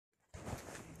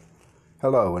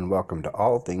Hello and welcome to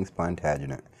All Things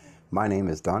Plantagenet. My name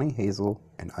is Donnie Hazel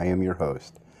and I am your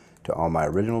host. To all my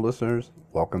original listeners,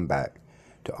 welcome back.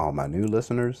 To all my new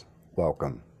listeners,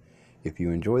 welcome. If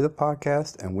you enjoy the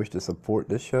podcast and wish to support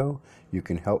this show, you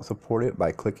can help support it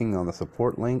by clicking on the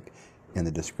support link in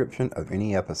the description of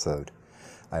any episode.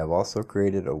 I have also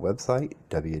created a website,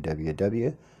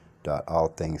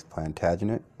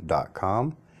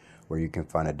 www.allthingsplantagenet.com, where you can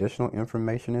find additional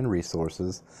information and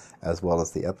resources, as well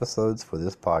as the episodes for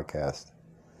this podcast.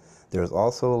 There is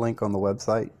also a link on the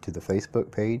website to the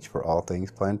Facebook page for All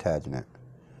Things Plantagenet.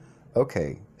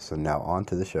 Okay, so now on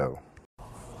to the show.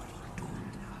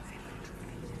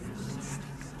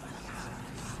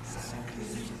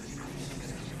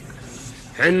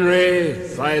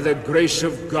 Henry, by the grace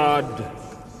of God,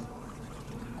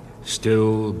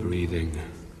 still breathing.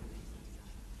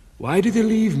 Why did they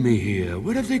leave me here?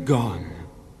 Where have they gone?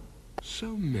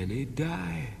 So many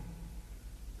die.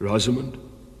 Rosamond,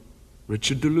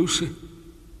 Richard de Lucy,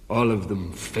 all of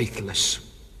them faithless.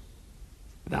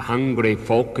 The hungry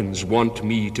falcons want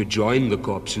me to join the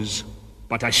corpses,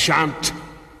 but I shan't.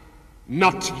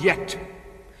 Not yet.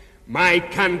 My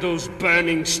candle's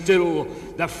burning still,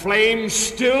 the flame's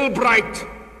still bright.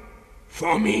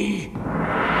 For me.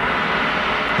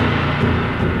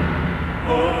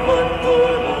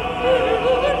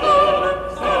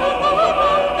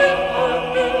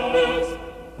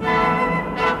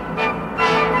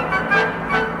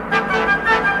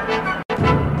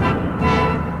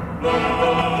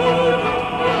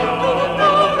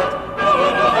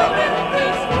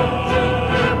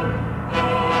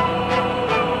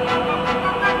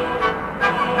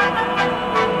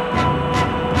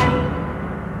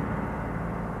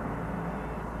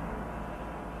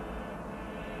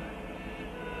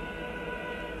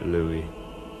 Louis,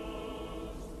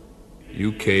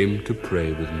 you came to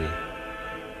pray with me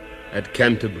at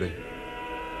Canterbury,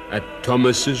 at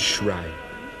Thomas's shrine.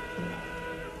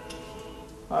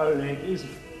 Our ladies,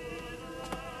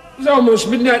 It's almost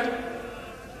midnight.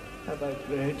 have I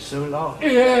prayed so long?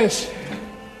 Yes.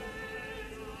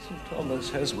 St. Thomas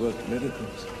has worked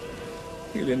miracles.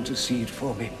 He'll intercede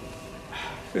for me.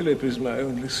 Philip is my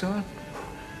only son.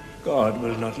 God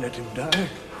will not let him die.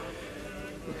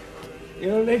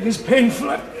 Your leg is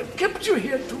painful. I've kept you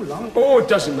here too long. Oh, it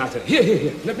doesn't matter.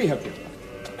 Here. Let me help you.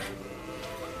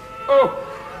 Oh.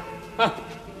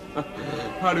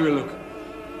 How do we look?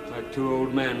 Like two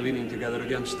old men leaning together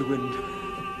against the wind.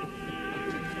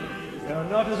 You're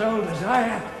not as old as I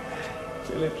am.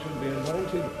 Philip should be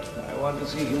anointed. I want to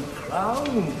see him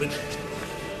crowned, but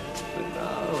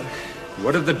now...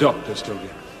 What have the doctors told you?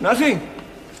 Nothing.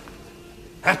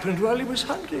 Happened while he was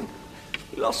hunting.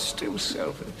 He lost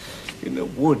himself in a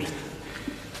wood.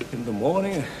 In the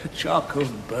morning, a charcoal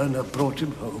burner brought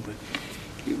him home.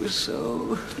 He was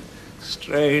so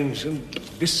strange and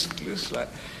listless,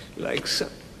 like some...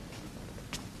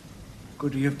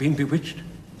 Could he have been bewitched?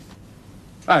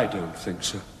 I don't think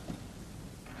so.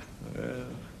 Well,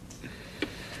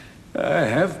 I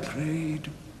have prayed.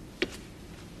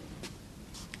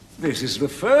 This is the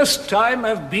first time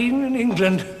I've been in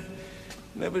England.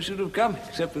 Never should have come,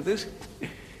 except for this.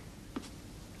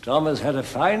 Thomas had a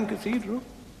fine cathedral.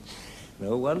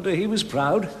 No wonder he was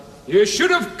proud. You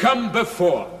should have come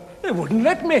before. They wouldn't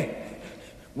let me.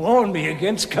 Warn me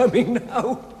against coming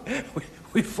now.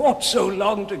 We fought so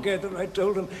long together, I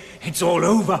told them. It's all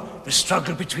over, the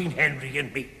struggle between Henry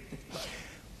and me.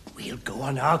 We'll go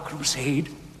on our crusade.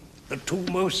 The two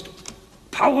most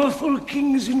powerful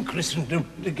kings in Christendom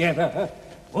together.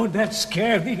 Won't that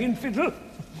scare the infidel?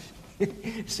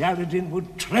 Saladin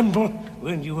would tremble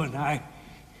when you and I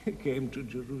came to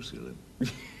Jerusalem.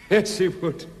 Yes, he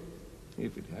would.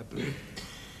 If it happened.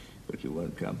 But you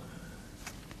won't come.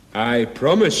 I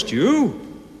promised you.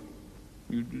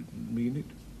 You didn't mean it?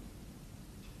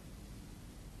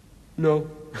 No.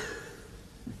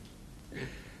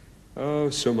 Oh,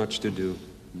 so much to do.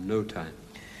 No time.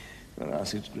 For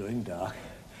us it's growing dark.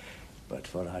 But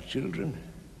for our children,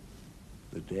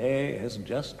 the day has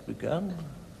just begun.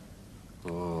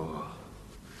 Oh,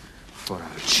 for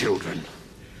our children.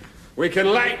 We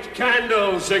can light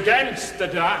candles against the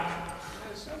dark.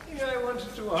 There's something I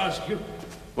wanted to ask you.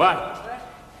 What?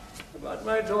 About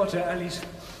my daughter, Alice.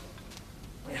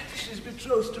 She's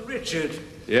betrothed to Richard.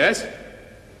 Yes?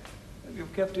 And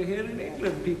you've kept her here in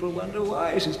England. People wonder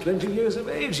why. She's 20 years of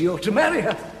age. You ought to marry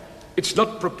her. It's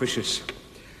not propitious.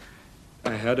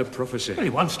 I had a prophecy. Well, he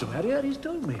wants to marry her, he's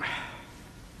told me.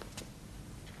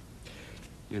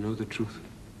 You know the truth.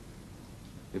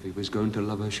 If he was going to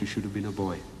love her, she should have been a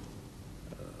boy.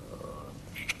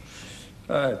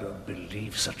 I don't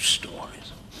believe such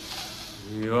stories.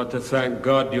 You ought to thank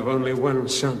God you've only one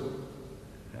son.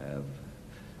 Have.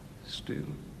 Still.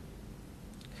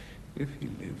 If he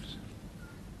lives.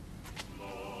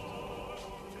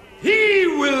 He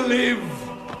will live.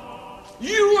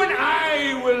 You and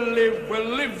I will live.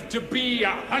 We'll live to be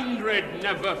 100,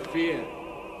 never fear.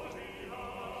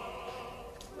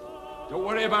 Don't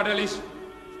worry about Elise.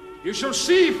 You shall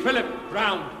see Philip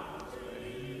drowned.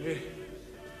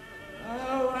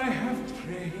 Oh, I have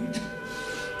prayed.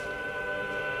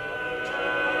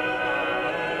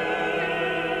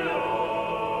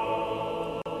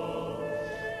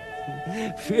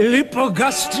 Philip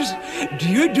Augustus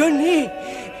Dieudonné,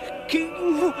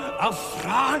 King of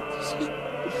France.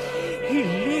 He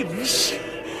lives.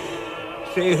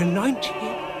 They anoint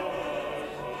him.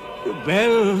 The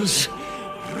bells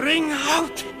ring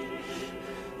out.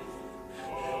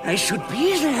 I should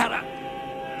be there.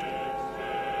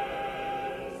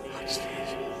 What's this?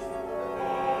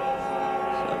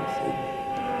 Something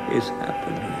is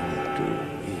happening to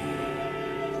me.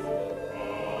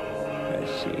 I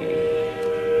see.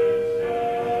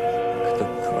 The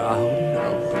crown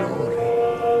of glory.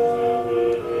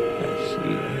 I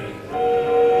see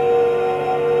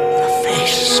the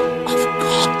face of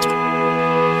God.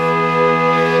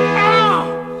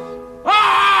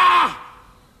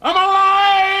 I'm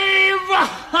alive!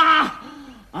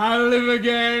 I live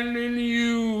again in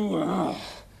you.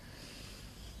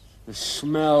 The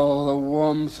smell, the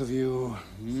warmth of you.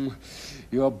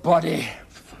 Your body.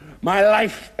 My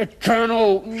life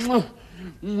eternal.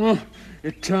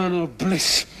 Eternal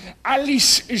bliss.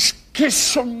 Alice's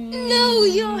kiss. No,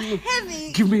 you're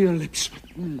heavy. Give me your lips.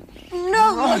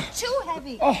 No, you're too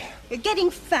heavy. You're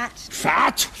getting fat.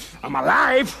 Fat? I'm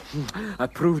alive. I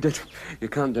proved it. You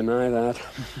can't deny that.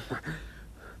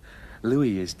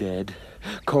 Louis is dead.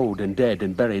 Cold and dead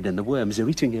and buried, and the worms are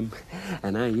eating him.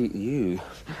 And I eat you.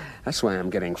 That's why I'm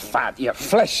getting fat. Your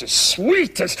flesh is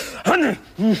sweet as honey.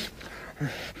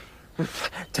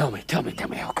 Tell me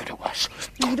how good it was.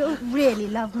 You don't really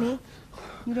love me.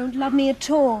 You don't love me at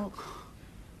all.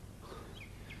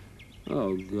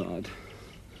 Oh, God.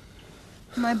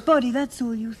 My body, that's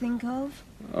all you think of.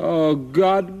 Oh,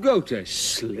 God, go to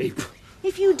sleep.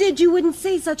 If you did, you wouldn't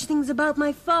say such things about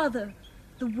my father.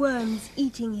 The worms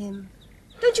eating him.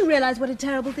 Don't you realize what a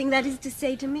terrible thing that is to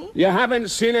say to me? You haven't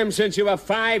seen him since you were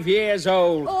 5 years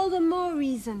old. All the more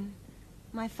reason.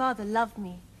 My father loved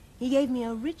me. He gave me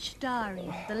a rich dowry,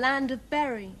 the land of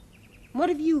Berry. What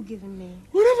have you given me?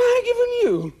 What have I given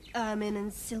you? Ermine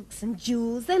and silks and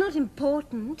jewels. They're not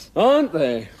important. Aren't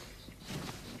they?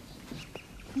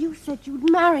 You said you'd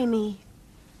marry me.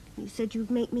 You said you'd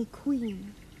make me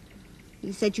queen.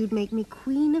 You said you'd make me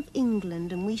Queen of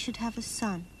England and we should have a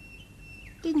son.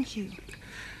 Didn't you?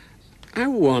 I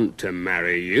want to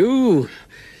marry you.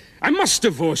 I must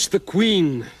divorce the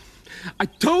Queen. I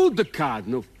told the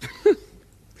Cardinal...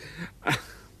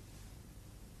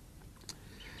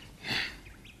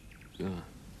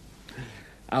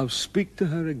 I'll speak to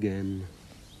her again.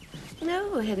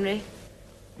 No, Henry.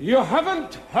 You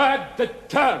haven't heard the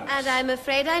terms. And I'm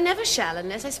afraid I never shall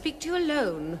unless I speak to you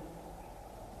alone.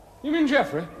 You mean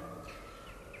Geoffrey?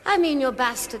 I mean your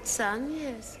bastard son,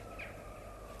 yes.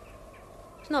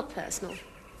 It's not personal.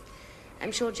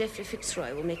 I'm sure Geoffrey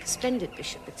Fitzroy will make a splendid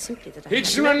bishop. It's simply that I...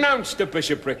 He's renounced the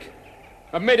bishopric.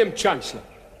 I've made him Chancellor.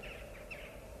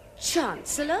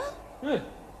 Chancellor? Yeah.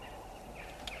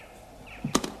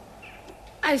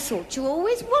 I thought you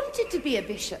always wanted to be a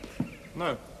bishop.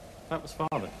 No, that was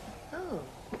Father. Oh.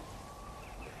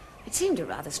 It seemed a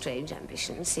rather strange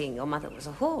ambition, seeing your mother was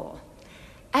a whore.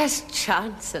 As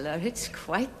Chancellor, it's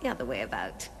quite the other way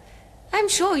about. I'm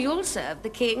sure you'll serve the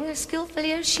king as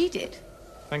skillfully as she did.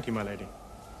 Thank you, my lady.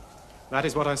 That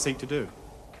is what I seek to do.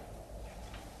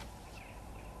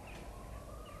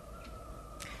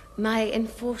 My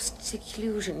enforced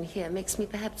seclusion here makes me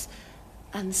perhaps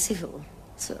uncivil,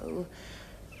 so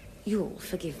you'll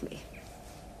forgive me.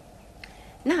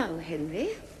 Now,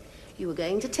 Henry, you were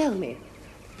going to tell me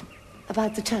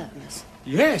about the terms.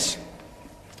 Yes.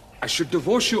 I should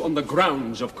divorce you on the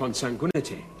grounds of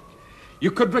consanguinity.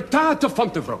 You could retire to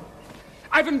Fontevraud.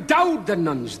 I've endowed the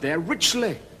nuns there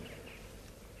richly.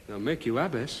 They'll make you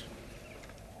abbess.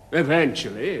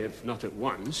 Eventually, if not at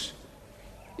once.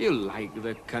 You like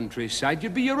the countryside.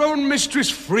 You'd be your own mistress,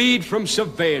 freed from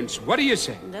surveillance. What do you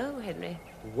say? No, Henry.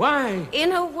 Why?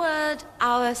 In a word,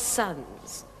 our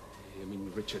sons. You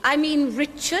mean Richard? I mean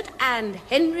Richard and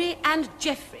Henry and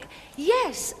Geoffrey.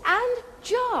 Yes, and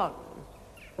John.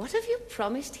 What have you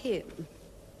promised him?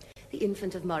 The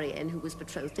infant of Maurienne, who was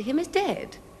betrothed to him, is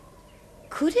dead.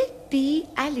 Could it be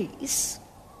Alice?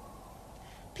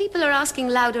 People are asking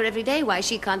louder every day why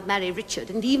she can't marry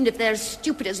Richard, and even if they're as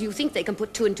stupid as you think, they can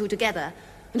put two and two together.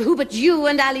 And who but you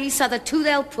and Alice are the two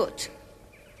they'll put?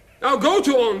 Now go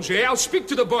to Angers. I'll speak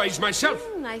to the boys myself.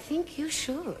 I think you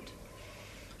should.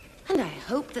 And I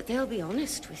hope that they'll be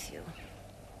honest with you.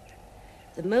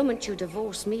 The moment you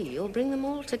divorce me, you'll bring them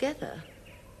all together.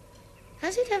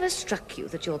 Has it ever struck you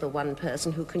that you're the one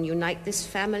person who can unite this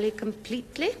family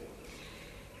completely?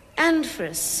 And for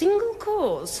a single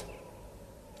cause,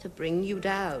 to bring you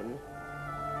down.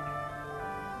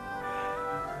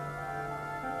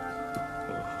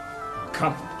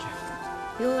 Come,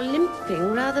 Jeff. You're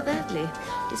limping rather badly.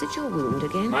 Is it your wound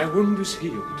again? My wound is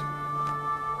healed.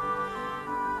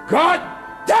 God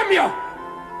damn you!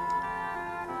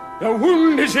 The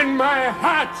wound is in my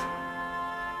heart.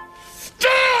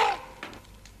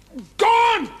 Go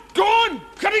on! Go on!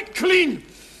 Cut it clean!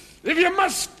 If you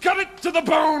must, cut it to the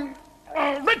bone.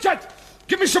 Richard,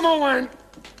 give me some more wine.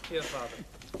 Here,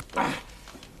 Father.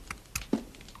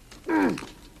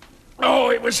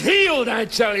 Oh, it was healed, I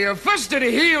tell you. First it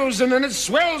heals and then it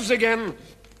swells again.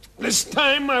 This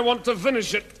time I want to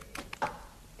finish it.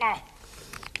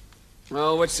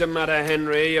 Oh, what's the matter,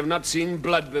 Henry? You've not seen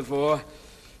blood before.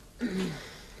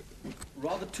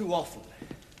 Rather too often.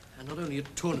 And not only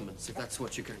at tournaments, if that's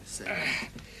what you're going to say.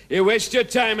 You waste your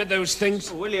time at those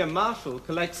things. William Marshall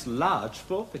collects large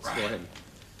forfeits for him.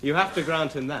 You have to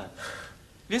grant him that.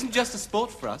 It isn't just a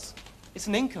sport for us. It's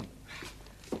an income.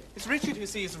 It's Richard who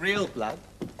sees real blood.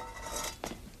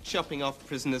 Chopping off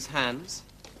prisoners' hands.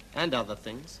 And other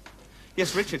things.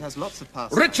 Yes, Richard has lots of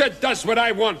pastimes. Richard does what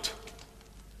I want.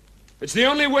 It's the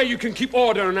only way you can keep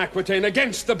order in Aquitaine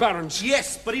against the barons.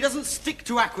 Yes, but he doesn't stick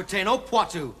to Aquitaine or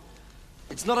Poitou.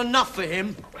 It's not enough for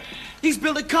him. He's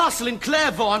built a castle in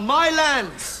Clairvaux on my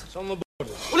lands. It's on the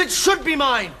border. Well, it should be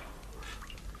mine.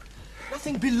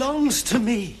 Nothing belongs to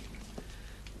me.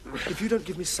 If you don't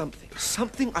give me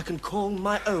something I can call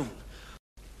my own,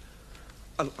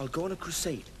 I'll go on a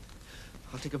crusade.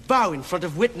 I'll take a vow in front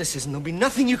of witnesses, and there'll be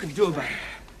nothing you can do about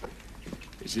it.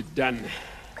 Is it done?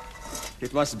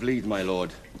 It must bleed, my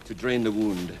lord, to drain the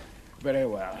wound. Very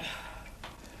well.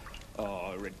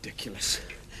 Oh, ridiculous.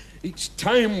 Each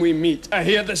time we meet, I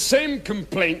hear the same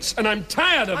complaints, and I'm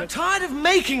tired of it. I'm tired of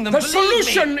making them, The believe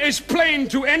solution me. is plain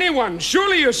to anyone.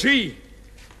 Surely you see.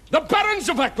 The barons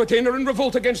of Aquitaine are in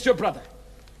revolt against your brother.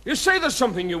 You say there's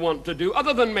something you want to do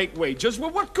other than make wages.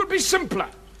 Well, what could be simpler?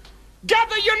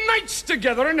 Gather your knights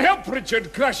together and help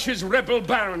Richard crush his rebel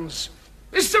barons.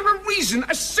 Is there a reason,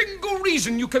 a single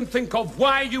reason you can think of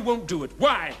why you won't do it?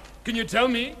 Why? Can you tell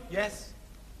me? Yes,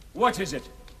 What is it?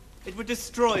 it would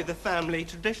destroy the family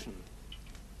tradition.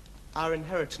 Our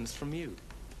inheritance from you.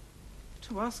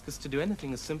 To ask us to do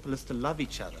anything as simple as to love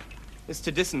each other is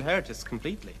to disinherit us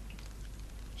completely.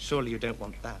 Surely you don't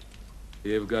want that.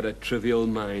 You've got a trivial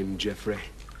mind, Geoffrey.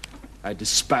 I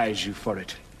despise you for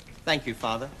it. Thank you,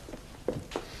 Father.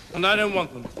 And I don't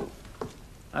want them.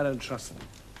 I don't trust them.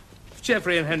 If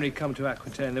Geoffrey and Henry come to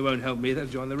Aquitaine, they won't help me. They'll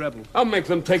join the rebels. I'll make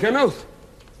them take an oath.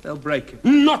 They'll break it.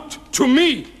 Not to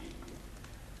me!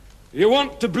 You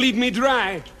want to bleed me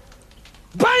dry?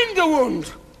 Bind the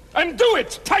wound! And do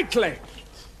it tightly!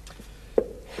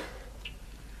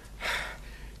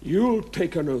 You'll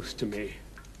take an oath to me.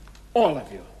 All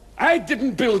of you. I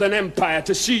didn't build an empire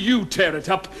to see you tear it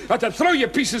up, or to throw you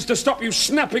pieces to stop you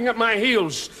snapping at my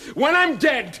heels. When I'm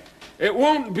dead, it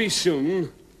won't be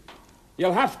soon.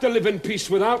 You'll have to live in peace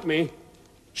without me.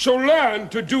 So learn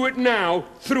to do it now,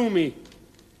 through me.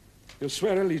 You'll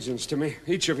swear allegiance to me,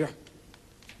 each of you.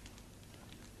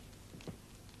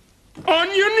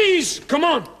 On your knees! Come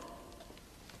on!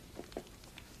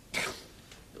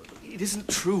 It isn't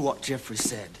true what Geoffrey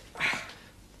said.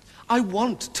 I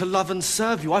want to love and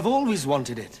serve you. I've always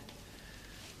wanted it.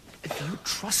 If you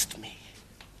trust me.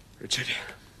 Richard.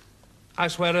 I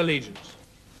swear allegiance.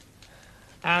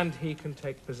 And he can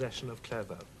take possession of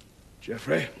Clairvaux.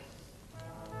 Geoffrey.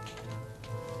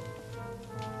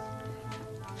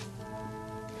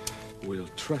 We'll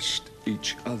trust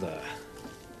each other.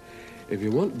 If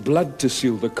you want blood to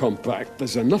seal the compact,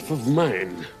 there's enough of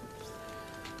mine.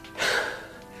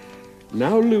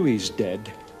 Now Louis's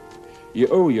dead, you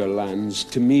owe your lands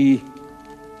to me.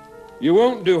 You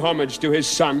won't do homage to his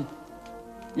son,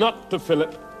 not to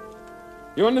Philip.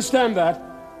 You understand that?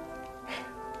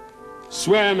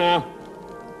 Swear now.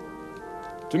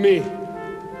 To me.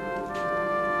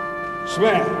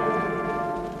 Swear.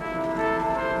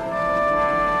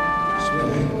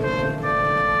 Swear.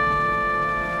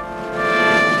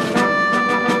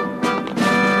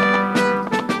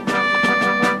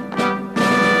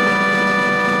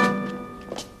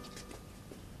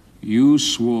 You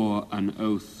swore an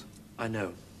oath. I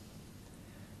know.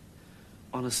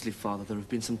 Honestly, Father, there have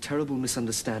been some terrible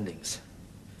misunderstandings.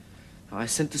 I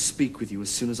sent to speak with you as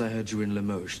soon as I heard you were in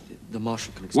Limoges. The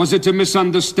Marshal can explain. Was it a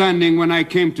misunderstanding when I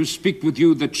came to speak with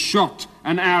you that shot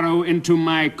an arrow into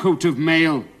my coat of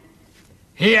mail?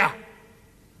 Here.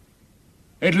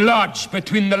 It lodged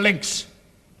between the links.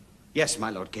 Yes, my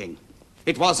Lord King.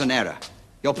 It was an error.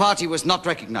 Your party was not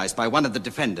recognized by one of the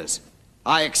defenders.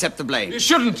 I accept the blame. You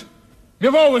shouldn't.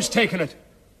 You've always taken it.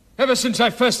 Ever since I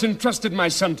first entrusted my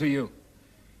son to you.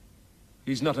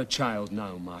 He's not a child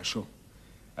now, Marshal.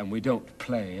 And we don't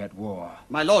play at war.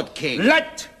 My Lord King...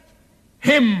 Let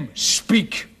him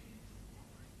speak.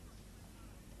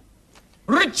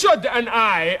 Richard and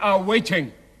I are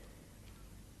waiting.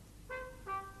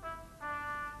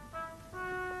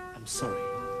 I'm sorry.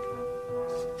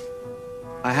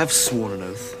 I have sworn an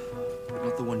oath, but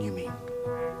not the one you mean.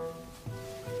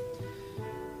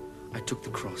 I took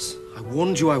the cross. I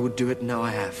warned you I would do it, now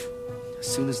I have. As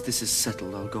soon as this is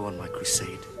settled, I'll go on my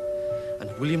crusade.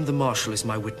 And William the Marshal is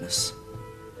my witness.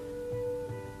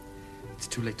 It's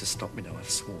too late to stop me now, I've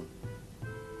sworn.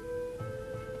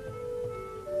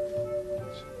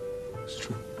 It's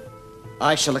true.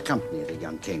 I shall accompany the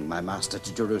young king, my master,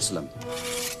 to Jerusalem.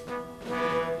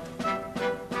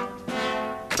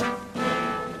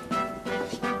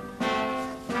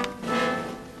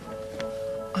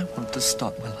 I want to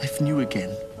start my life new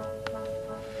again.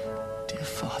 Dear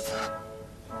Father.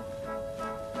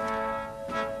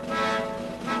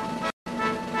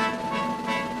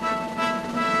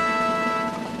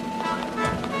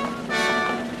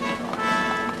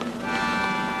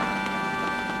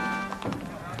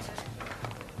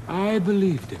 I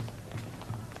believed him.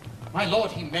 My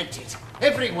lord, he meant it.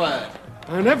 Every word.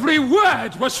 And every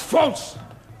word was false.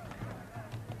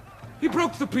 He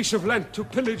broke the peace of Lent to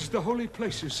pillage the holy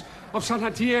places of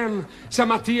Saint-Étienne,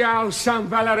 Saint-Martial,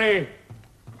 Saint-Valery.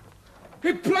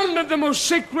 He plundered the most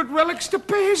sacred relics to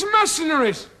pay his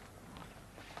mercenaries.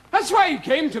 That's why he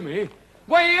came to me.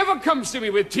 Why he ever comes to me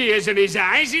with tears in his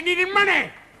eyes, he needed money.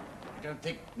 I don't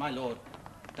think, my lord,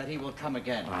 that he will come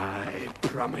again. I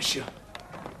promise you.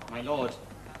 My lord,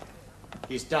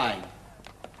 he's dying.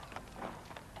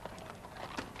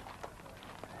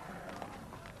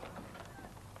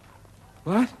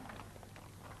 What?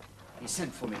 He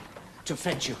sent for me to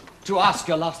fetch you, to ask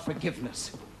your last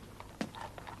forgiveness.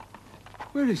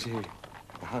 Where is he?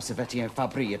 The house of Etienne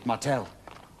Fabry at Martel.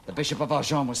 The Bishop of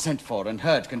Argent was sent for and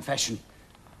heard confession.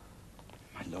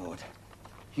 My lord,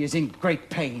 he is in great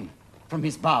pain from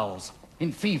his bowels,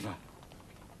 in fever.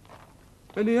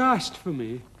 And he asked for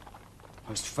me.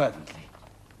 Most fervently.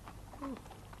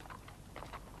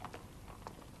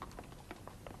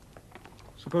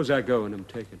 Suppose I go and am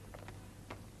taken.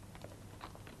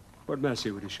 What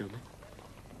mercy would he show me?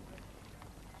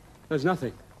 There's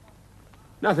nothing.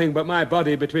 Nothing but my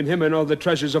body between him and all the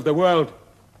treasures of the world.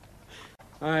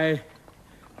 I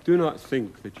do not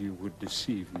think that you would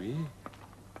deceive me,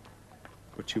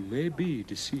 but you may be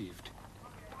deceived.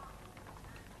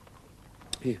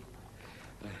 Here,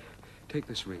 take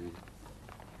this ring.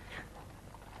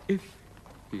 If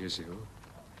he is ill,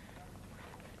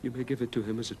 you may give it to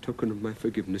him as a token of my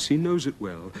forgiveness. He knows it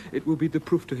well. It will be the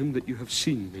proof to him that you have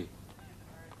seen me.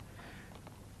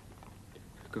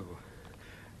 Go,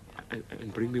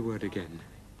 and bring me word again.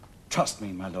 Trust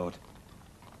me, my lord.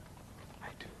 I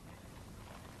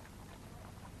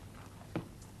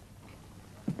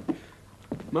do.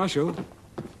 Marshal,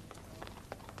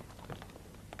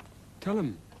 tell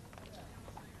him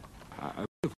I would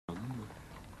have come.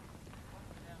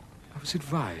 I was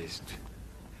advised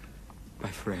by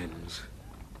friends.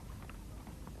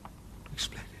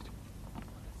 Explain it.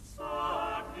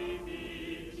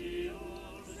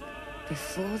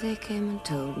 Before they came and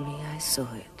told me, I saw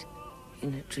it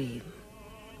in a dream.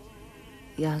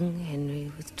 Young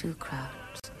Henry with 2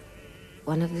 crowns,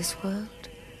 one of this world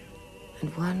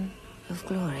and one of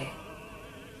glory.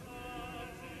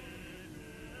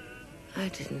 I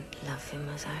didn't love him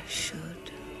as I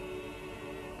should.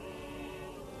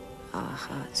 Our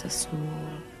hearts are small.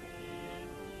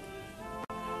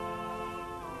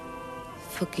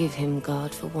 Forgive him,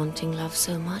 God, for wanting love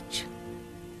so much,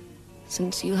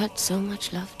 since you had so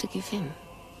much love to give him.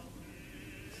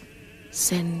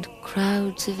 Send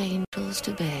crowds of angels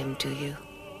to bear him to you.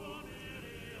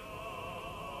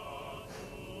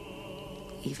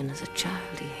 Even as a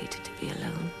child, he hated to be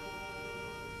alone.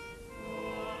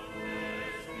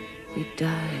 We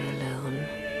die alone.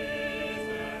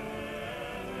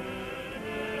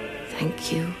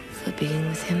 Thank you for being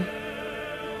with him.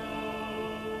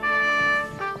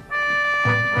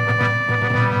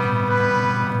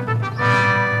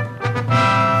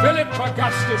 Philip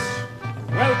Augustus,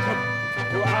 welcome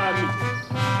to our meeting.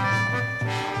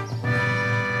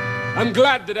 I'm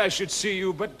glad that I should see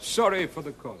you, but sorry for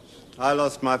the cause. I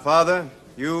lost my father.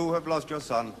 You have lost your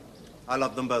son. I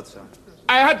love them both, sir.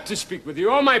 I had to speak with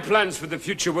you. All my plans for the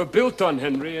future were built on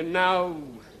Henry, and now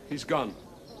he's gone.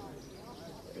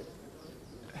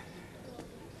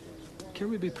 Can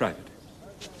we be private?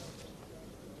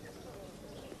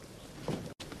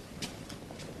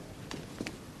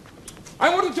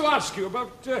 I wanted to ask you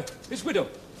about his widow,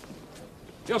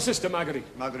 your sister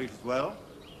Marguerite. Marguerite is well.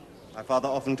 My father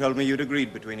often told me you'd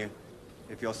agreed between you.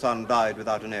 If your son died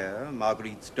without an heir,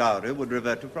 Marguerite's dowry would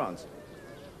revert to France.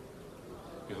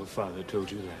 Your father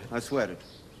told you that? I swear it.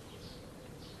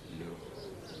 No.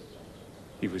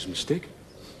 He was mistaken.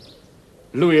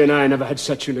 Louis and I never had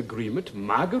such an agreement.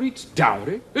 Marguerite's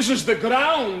dowry? This is the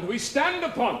ground we stand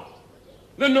upon.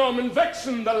 The Norman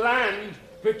Vexin, the land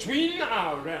between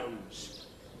our realms.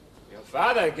 Your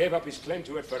father gave up his claim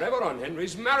to it forever on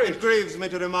Henry's marriage. It grieves me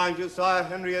to remind you, sire,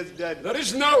 Henry is dead. There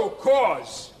is no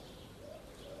cause.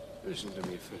 Listen to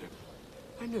me, Philip.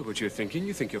 I know what you're thinking.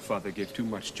 You think your father gave too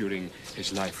much during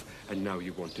his life, and now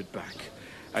you want it back.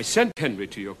 I sent Henry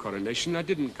to your coronation. I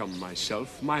didn't come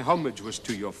myself. My homage was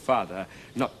to your father,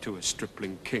 not to a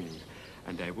stripling king.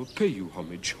 And I will pay you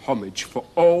homage for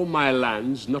all my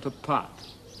lands, not a part.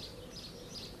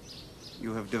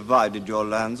 You have divided your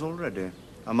lands already,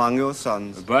 among your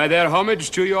sons. By their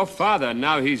homage to your father.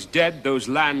 Now he's dead, those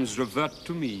lands revert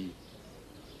to me.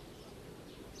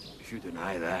 If you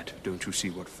deny that, don't you see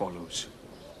what follows?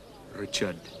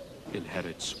 Richard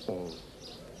inherits all.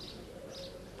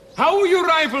 How will you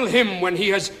rival him when he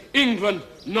has England,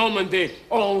 Normandy,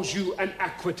 Anjou, and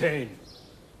Aquitaine?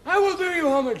 I will do you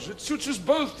homage. It suits us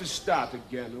both to start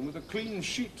again, and with a clean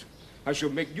sheet. I shall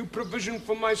make new provision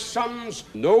for my sons.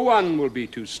 No one will be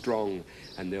too strong,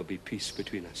 and there'll be peace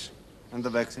between us. And the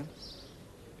Vexin?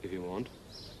 If you want,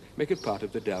 make it part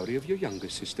of the dowry of your younger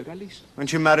sister, Alice. When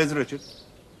she marries Richard?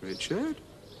 Richard?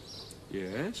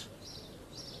 Yes.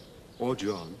 Or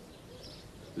John.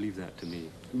 Leave that to me.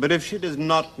 But if she does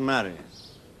not marry,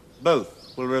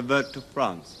 both will revert to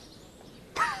France.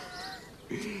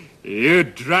 You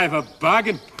drive a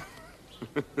bargain.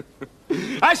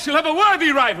 I shall have a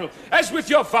worthy rival, as with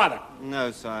your father.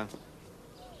 No, sire.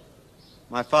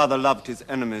 My father loved his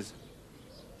enemies.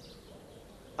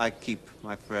 I keep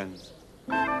my friends.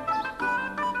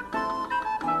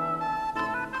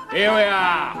 Here we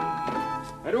are,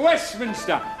 at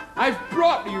Westminster. I've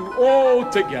brought you all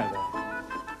together.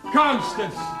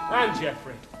 Constance and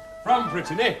Geoffrey from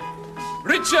Brittany,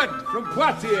 Richard from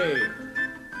Poitiers,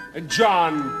 and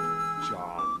John.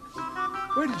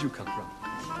 Where did you come from?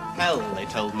 Hell, they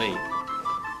told me.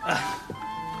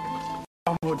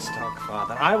 From Woodstock,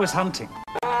 Father. I was hunting.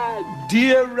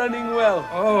 Deer running well.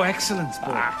 Oh, excellent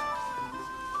sport.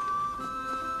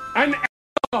 And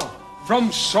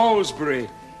from Salisbury,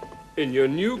 in your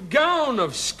new gown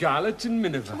of scarlet and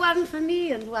miniver. One for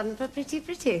me and one for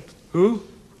Pretty. Who?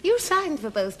 You signed for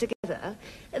both together.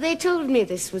 They told me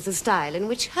this was the style in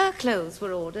which her clothes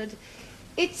were ordered.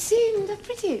 It seemed a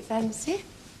pretty fancy.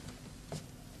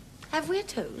 Have we a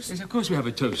toast? Yes, of course we have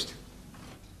a toast.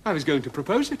 I was going to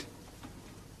propose it.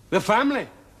 The family.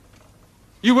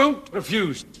 You won't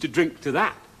refuse to drink to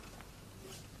that.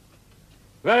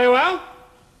 Very well.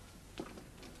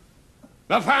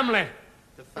 The family.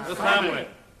 The family.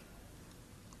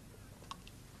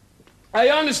 I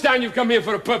understand you've come here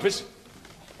for a purpose.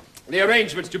 The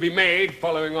arrangements to be made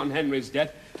following on Henry's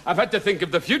death. I've had to think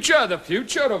of the future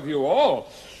of you all.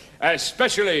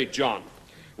 Especially John.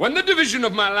 When the division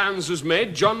of my lands was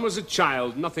made, John was a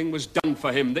child. Nothing was done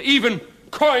for him. They even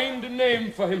coined a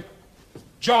name for him.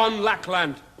 John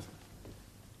Lackland.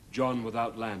 John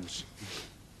without lands.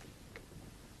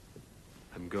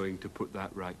 I'm going to put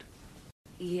that right.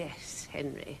 Yes,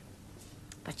 Henry.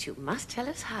 But you must tell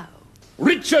us how.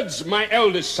 Richard's my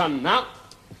eldest son now,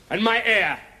 and my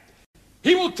heir.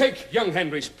 He will take young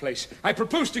Henry's place. I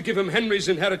propose to give him Henry's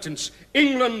inheritance,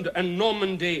 England and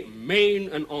Normandy, Maine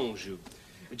and Anjou.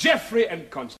 Geoffrey and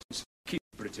Constance keep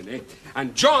Brittany,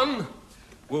 and John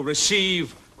will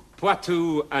receive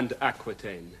Poitou and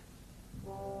Aquitaine.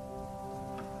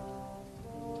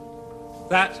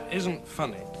 That isn't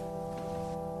funny.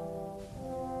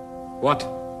 What?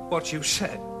 What you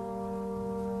said.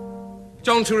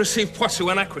 John to receive Poitou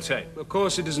and Aquitaine. Of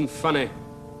course it isn't funny.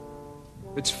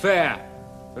 It's fair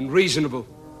and reasonable.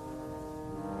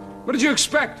 What did you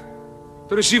expect?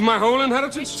 To receive my whole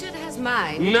inheritance? Richard has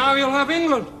mine. Now you'll have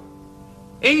England.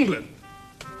 England?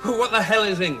 What the hell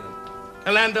is England?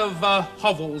 A land of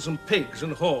hovels and pigs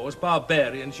and whores,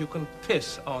 barbarians. You can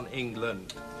piss on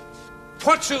England.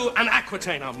 Poitou and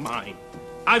Aquitaine are mine.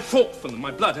 I fought for them.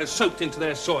 My blood has soaked into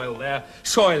their soil. Their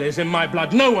soil is in my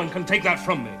blood. No one can take that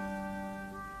from me.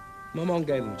 My mom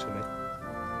gave them to me.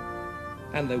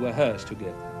 And they were hers to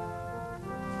give.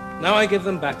 Now I give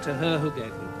them back to her who gave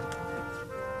them.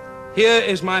 Here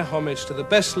is my homage to the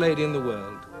best lady in the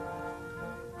world.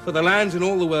 For the lands in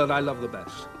all the world I love the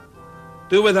best.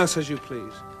 Do with us as you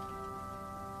please.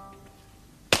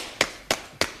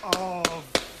 Oh,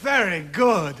 very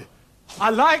good.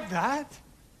 I like that.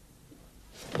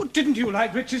 Well, didn't you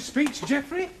like Richard's speech,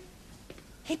 Geoffrey?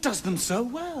 He does them so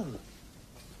well.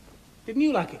 Didn't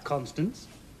you like it, Constance?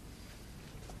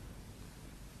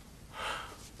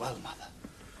 Well, Mother,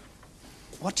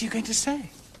 what are you going to say?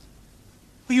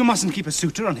 Well, you mustn't keep a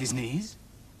suitor on his knees.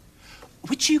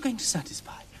 Which are you going to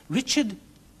satisfy, Richard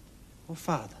or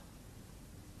Father?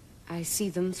 I see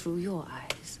them through your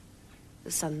eyes.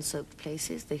 The sun-soaked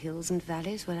places, the hills and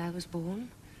valleys where I was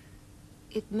born.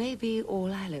 It may be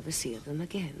all I'll ever see of them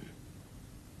again.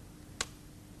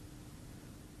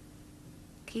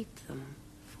 Keep them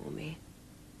for me.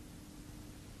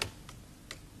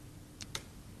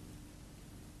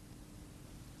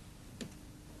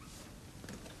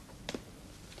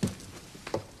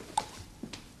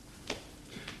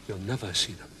 You'll never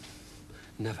see them.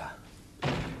 Never.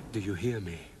 Do you hear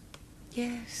me?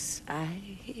 Yes, I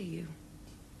hear you.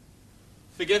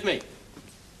 Forgive me.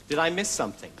 Did I miss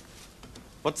something?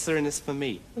 What's there in this for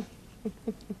me?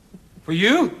 For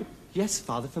you? Yes,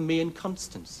 Father, for me and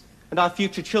Constance. And our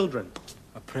future children.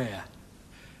 A prayer.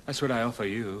 That's what I offer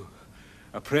you.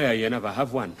 A prayer, you never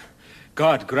have one.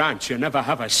 God grant you never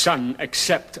have a son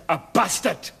except a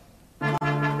bastard. What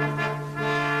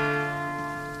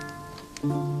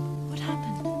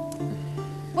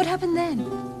happened? What happened then?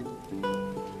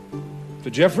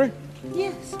 To Geoffrey?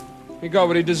 Yes. He got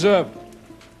what he deserved.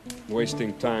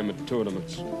 Wasting time at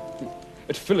tournaments.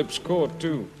 At Philip's court,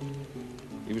 too.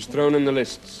 He was thrown in the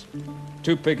lists.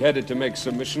 Too pig-headed to make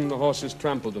submission, the horses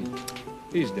trampled him.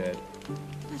 He's dead.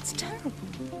 That's terrible.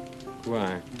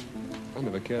 Why? I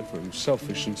never cared for him.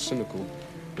 Selfish and cynical.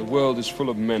 The world is full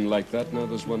of men like that. Now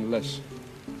there's one less.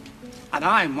 And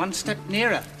I'm one step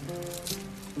nearer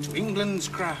to England's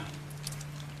crown.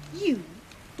 You?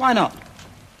 Why not?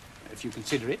 If you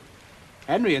consider it.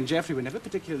 Henry and Geoffrey were never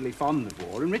particularly fond of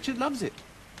war, and Richard loves it.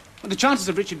 Well, the chances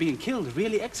of Richard being killed are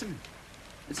really excellent.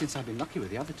 And since I've been lucky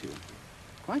with the other two,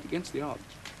 quite against the odds.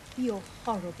 You're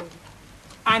horrible.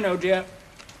 I know, dear.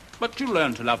 But you'll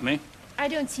learn to love me. I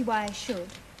don't see why I should.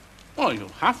 Well, you'll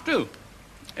have to,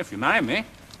 if you marry me.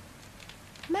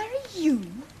 Marry you?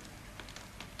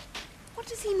 What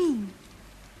does he mean?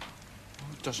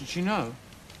 Doesn't she know?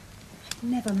 I'd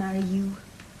never marry you.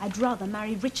 I'd rather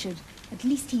marry Richard. At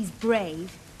least he's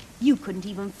brave. You couldn't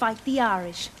even fight the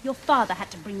Irish. Your father had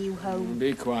to bring you home.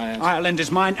 Be quiet. I'll lend his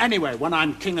mine anyway when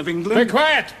I'm King of England. Be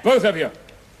quiet, both of you.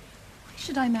 Why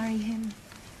should I marry him?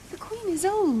 The Queen is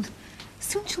old.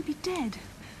 Soon she'll be dead.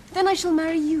 Then I shall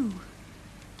marry you.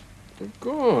 Of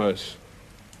course.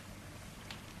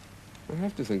 I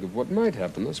have to think of what might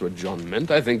happen. That's what John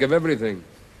meant. I think of everything.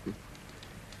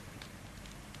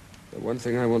 The one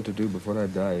thing I want to do before I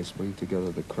die is bring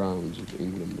together the crowns of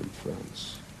England and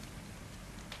France.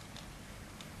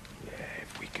 Yeah,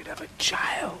 if we could have a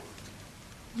child.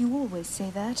 You always say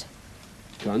that.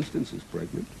 Constance is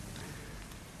pregnant.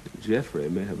 Geoffrey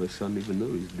may have a son even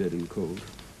though he's dead and cold.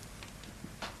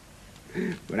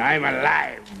 But I'm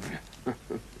alive.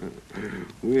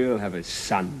 We'll have a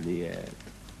son yet.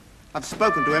 I've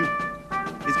spoken to him.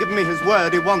 He's given me his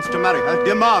word he wants to marry her,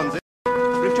 demands it.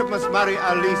 Richard must marry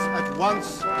Alice at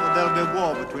once, or there'll be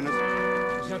war between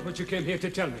us. Is that what you came here to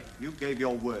tell me? You gave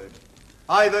your word.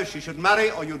 Either she should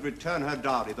marry, or you'd return her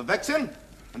dowry, the Vexin,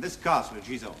 and this castle at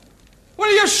Gisors.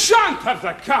 Well, you shan't have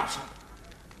the castle.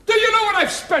 Do you know what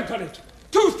I've spent on it?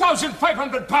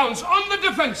 £2,500 on the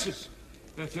defences.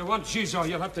 If you want Gisors,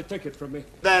 you'll have to take it from me.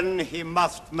 Then he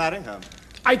must marry her.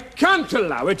 I can't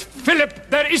allow it. Philip,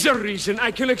 there is a reason.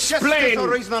 I can explain. Yes, there's a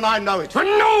reason, and I know it. Oh,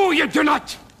 no, you do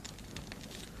not.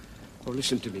 Oh,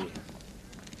 listen to me.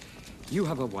 You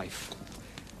have a wife,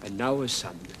 and now a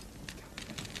son.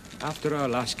 After our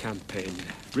last campaign,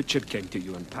 Richard came to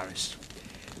you in Paris.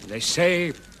 They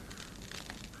say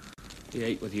he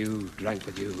ate with you, drank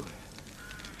with you,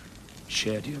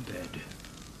 shared your bed.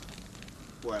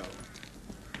 Well,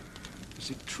 is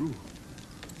it true?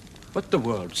 What the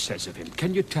world says of him,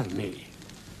 can you tell me?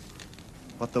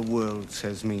 What the world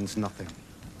says means nothing.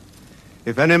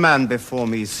 If any man before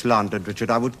me slandered Richard,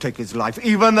 I would take his life,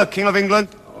 even the King of England.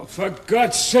 Oh, for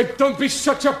God's sake, don't be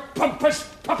such a pompous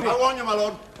puppy. I warn you, my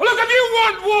lord. Well, look, if you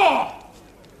want war,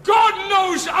 God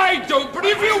knows I don't, but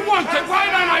if you want it, why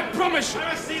don't I promise you?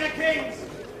 Let us see the kings.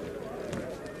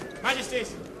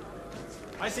 Majesties,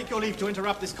 I seek your leave to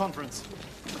interrupt this conference.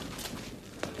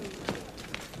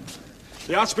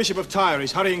 The Archbishop of Tyre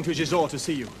is hurrying to Gisors to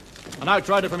see you. An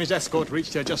outrider from his escort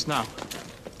reached here just now.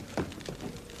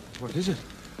 What is it?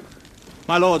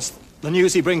 My lords, the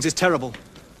news he brings is terrible.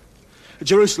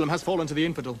 Jerusalem has fallen to the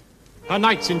infidel. Her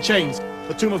knights in chains.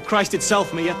 The tomb of Christ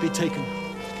itself may yet be taken.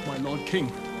 My Lord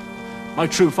King, my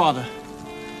true father,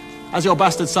 as your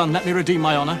bastard son, let me redeem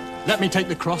my honor. Let me take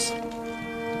the cross.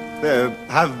 There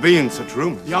have been such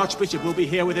rumors. The Archbishop will be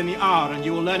here within the hour, and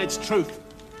you will learn its truth.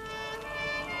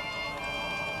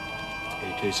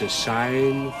 It is a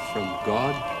sign from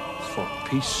God for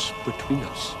peace between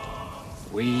us.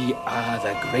 We are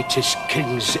the greatest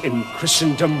kings in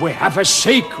Christendom. We have a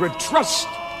sacred trust.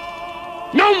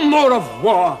 No more of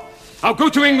war. I'll go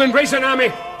to England, raise an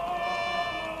army.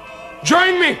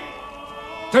 Join me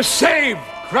to save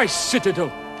Christ's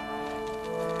citadel.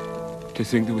 To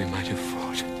think that we might have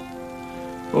fought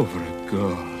over a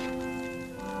girl.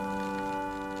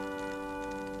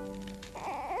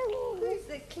 Who's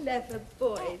the clever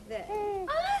boy there?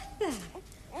 Arthur!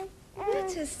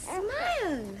 What a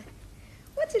smile!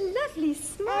 What a lovely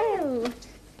smile!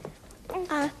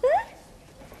 Arthur?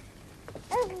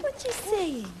 What you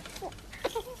saying?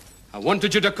 I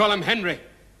wanted you to call him Henry.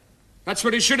 That's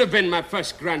what he should have been, my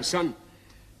first grandson.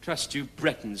 Trust you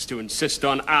Bretons to insist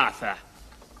on Arthur.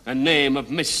 A name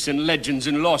of myths and legends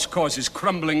and lost causes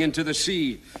crumbling into the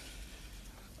sea.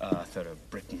 Arthur of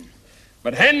Britain.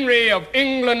 But Henry of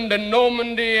England and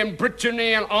Normandy and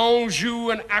Brittany and Anjou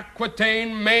and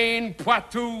Aquitaine, Maine,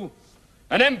 Poitou.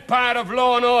 An empire of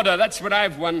law and order, that's what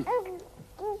I've won.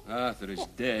 Arthur is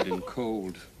dead and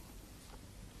cold.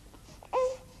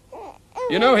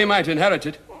 You know he might inherit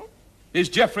it. He's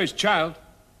Geoffrey's child.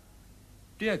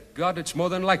 Dear God, it's more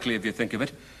than likely if you think of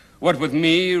it. What with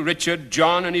me, Richard,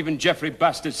 John, and even Geoffrey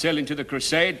Bastard sailing to the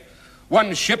crusade,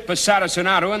 one ship, a Saracen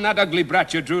arrow, and that ugly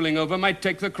brat you're drooling over might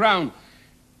take the crown.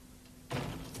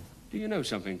 Do you know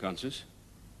something, Consus?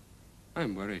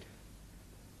 I'm worried.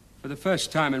 For the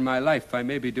first time in my life, I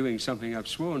may be doing something I've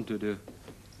sworn to do.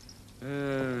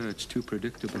 It's too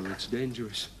predictable. It's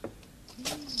dangerous.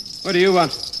 What do you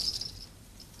want?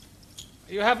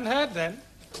 You haven't heard, then?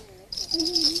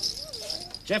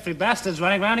 Geoffrey Bastard's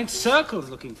running round in circles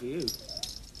looking for you.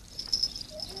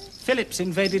 Philip's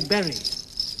invaded Berry.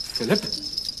 Philip?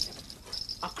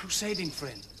 Our crusading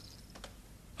friend.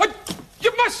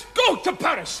 You must go to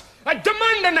Paris and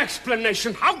demand an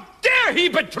explanation. How dare he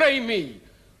betray me?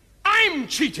 I'm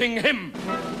cheating him.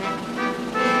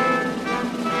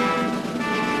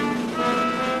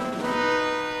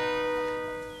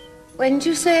 When do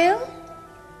you sail?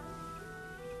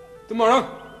 Tomorrow.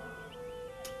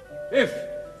 If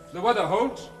the weather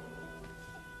holds.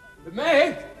 It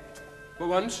may, for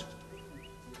once.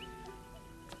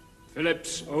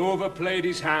 Philip's overplayed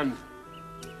his hand.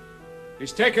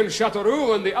 He's taken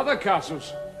Châteauroux and the other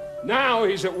castles. Now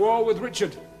he's at war with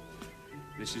Richard.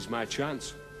 This is my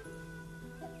chance.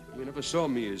 You never saw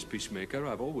me as peacemaker.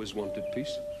 I've always wanted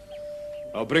peace.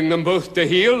 I'll bring them both to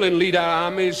heel and lead our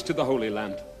armies to the Holy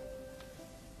Land.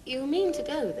 You mean to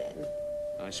go, then?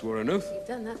 I swore an oath. You've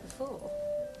done that before.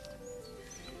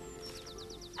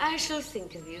 I shall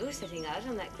think of you setting out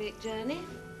on that great journey,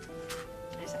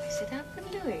 as I set out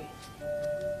with Louis.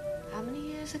 How many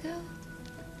years ago?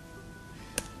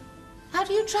 How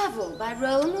do you travel? By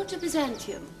Rome or to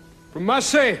Byzantium? From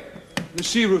Marseille, the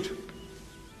sea route.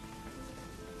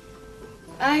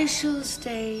 I shall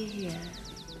stay here.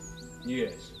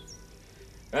 Yes.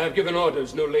 I have given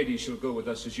orders no lady shall go with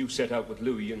us as you set out with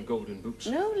Louis in golden boots.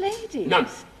 No ladies? None.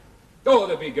 Oh,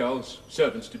 there be girls,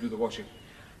 servants to do the washing.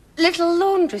 Little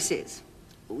laundresses.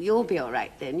 Oh, you'll be all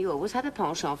right then. You always had a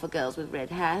penchant for girls with red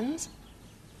hands.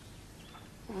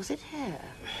 Or was it hair?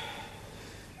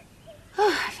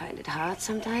 Oh, I find it hard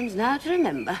sometimes now to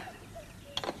remember.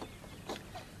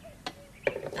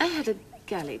 I had a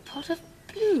galley pot of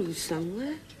blue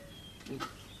somewhere.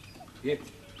 Here.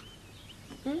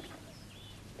 Hmm?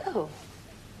 Oh.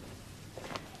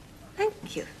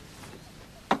 Thank you.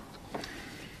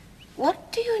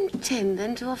 What do you intend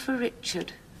then to offer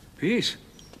Richard? Peace.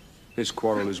 His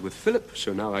quarrel is with Philip,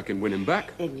 so now I can win him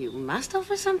back. Then you must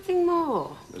offer something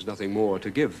more. There's nothing more to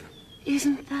give.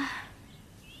 Isn't there?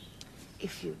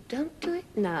 If you don't do it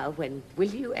now, when will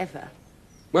you ever?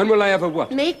 When will I ever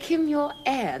what? Make him your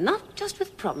heir, not just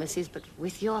with promises, but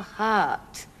with your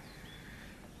heart.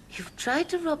 You've tried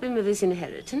to rob him of his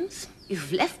inheritance.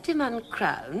 You've left him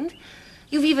uncrowned.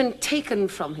 You've even taken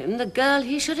from him the girl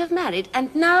he should have married.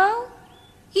 And now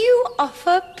you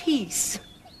offer peace.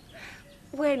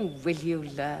 When will you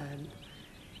learn?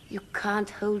 You can't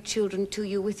hold children to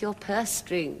you with your purse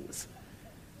strings,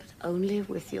 but only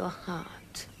with your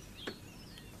heart.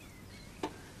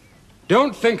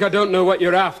 Don't think I don't know what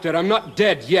you're after. I'm not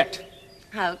dead yet.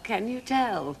 How can you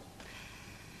tell?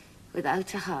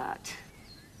 Without a heart.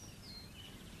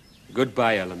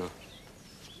 Goodbye, Eleanor.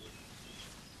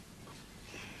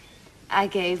 I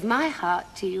gave my heart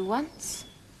to you once,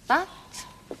 but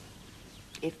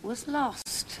it was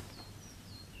lost.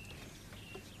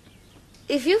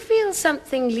 If you feel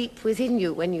something leap within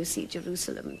you when you see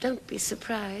Jerusalem, don't be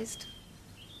surprised.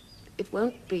 It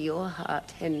won't be your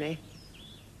heart, Henry.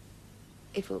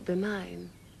 It will be mine.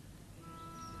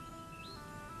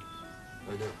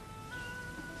 I know.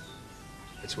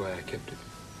 That's why I kept it.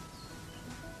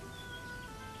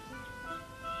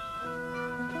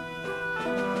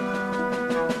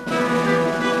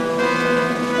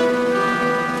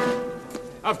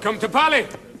 I've come to parley.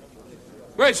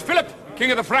 Where's Philip,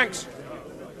 King of the Franks?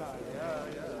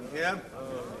 Here.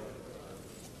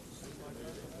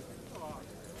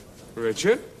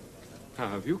 Richard, how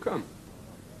have you come?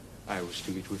 I was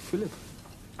to meet with Philip.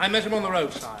 I met him on the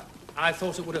road, sire. I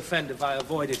thought it would offend if I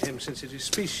avoided him, since it is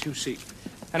peace you seek.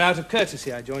 And out of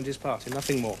courtesy, I joined his party,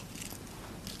 nothing more.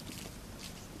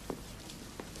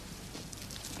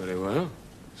 Very well.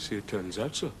 See, it turns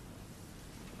out so.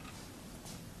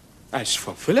 As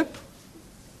for Philip,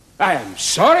 I am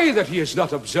sorry that he has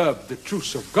not observed the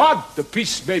truce of God, the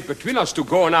peace made between us to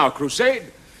go on our crusade.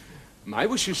 My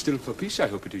wish is still for peace. I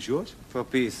hope it is yours. For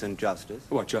peace and justice.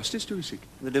 What justice do you seek?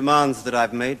 The demands that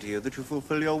I've made to you, that you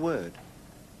fulfill your word.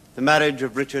 The marriage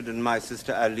of Richard and my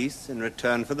sister Alice in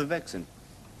return for the Vexin.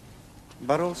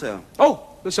 But also... Oh,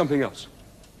 there's something else.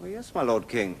 Oh, yes, my Lord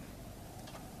King.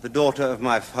 The daughter of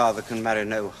my father can marry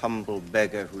no humble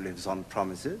beggar who lives on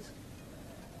promises.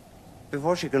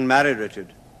 Before she can marry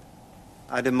Richard,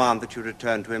 I demand that you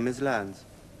return to him his lands,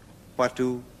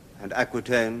 Poitou and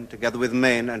Aquitaine, together with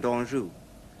Maine and Anjou,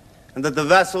 and that the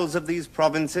vassals of these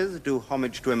provinces do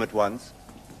homage to him at once,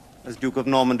 as Duke of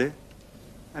Normandy,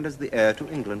 and as the heir to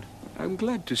England. I'm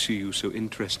glad to see you so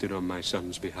interested on my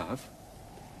son's behalf,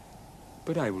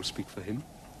 but I will speak for him.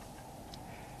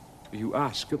 You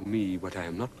ask of me what I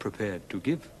am not prepared to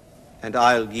give. And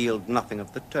I'll yield nothing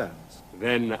of the terms.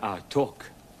 Then our talk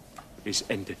is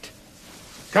ended.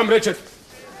 Come, Richard.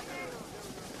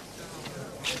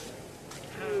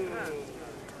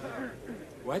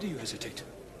 Why do you hesitate?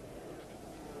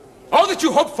 All that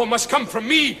you hope for must come from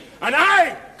me, and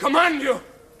I command you.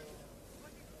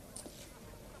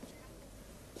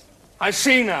 I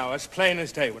see now, as plain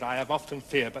as day, what I have often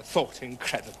feared but thought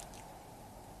incredible.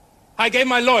 I gave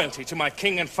my loyalty to my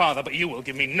king and father, but you will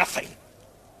give me nothing.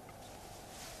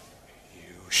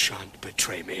 You shan't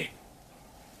betray me.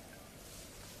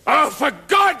 Oh, for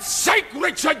God's sake,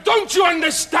 Richard, don't you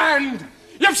understand?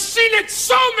 You've seen it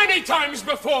so many times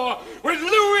before with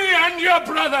Louis and your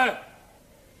brother.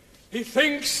 He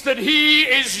thinks that he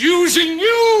is using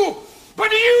you,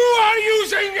 but you are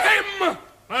using him.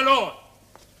 My lord,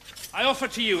 I offer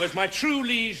to you as my true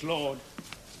liege lord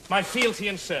my fealty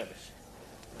and service.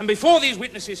 And before these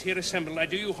witnesses here assembled, I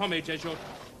do you homage as your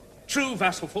true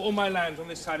vassal for all my lands on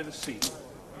this side of the sea,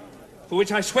 for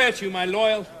which I swear to you my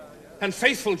loyal and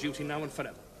faithful duty now and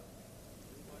forever.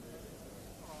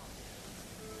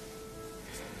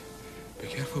 Be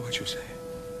careful what you say.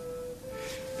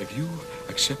 If you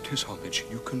accept his homage,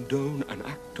 you condone an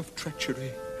act of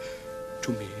treachery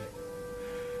to me,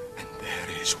 and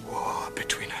there is war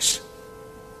between us.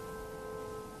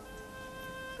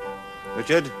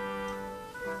 Richard?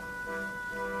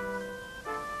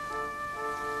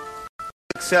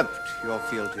 Accept your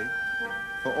fealty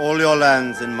for all your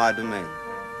lands in my domain.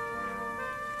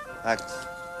 Acts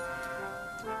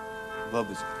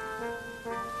Vobus.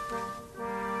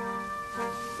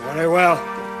 Very well.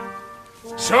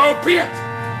 So be it.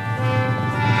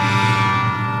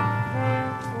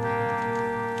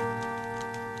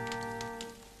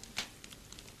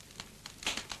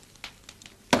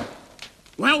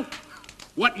 Well,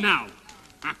 what now?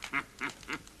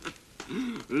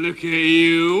 Look at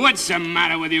you. What's the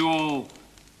matter with you all?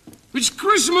 It's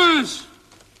Christmas.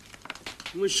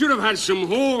 We should have had some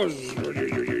whores.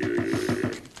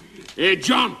 Hey,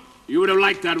 John, you would have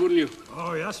liked that, wouldn't you?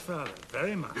 Oh, yes, Father,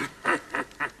 very much.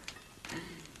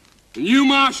 And you,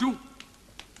 Marshal?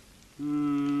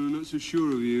 Not so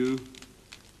sure of you.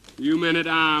 You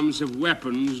men-at-arms have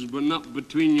weapons, but not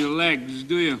between your legs,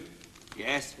 do you?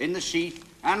 Yes, in the sheath,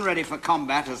 and ready for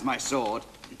combat as my sword.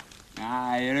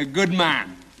 Ah, you're a good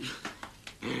man.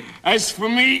 As for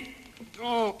me,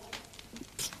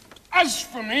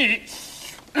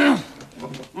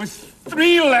 with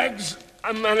 3 legs,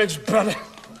 I manage better.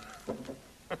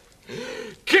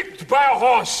 buy a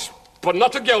horse, but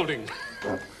not a gelding.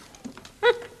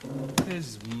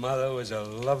 His mother was a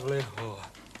lovely whore.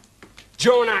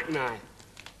 Joan Ackney.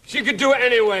 She could do it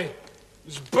anyway.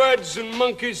 There's birds and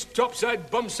monkeys,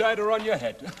 topside, bumside, or on your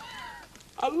head.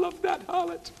 I love that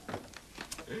harlot.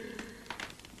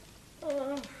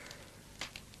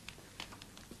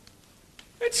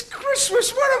 It's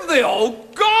Christmas. Where have they all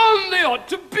gone? They ought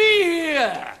to be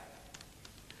here.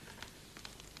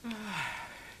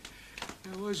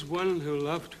 There was one who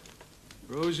loved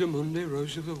Rosamunde,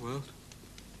 Rose of the World.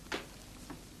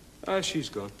 She's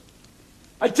gone.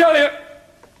 I tell you,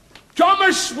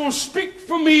 Thomas will speak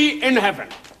for me in heaven.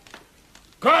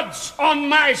 God's on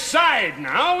my side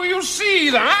now, you'll see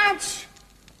that.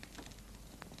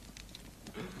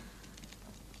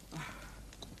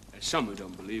 Some who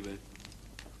don't believe it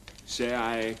say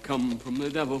I come from the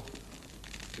devil.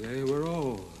 They were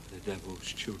all the devil's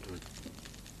children.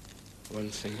 One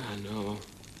thing I know.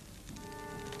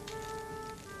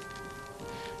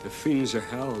 The fiends of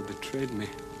hell betrayed me.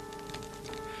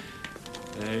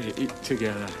 They eat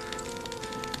together,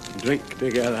 drink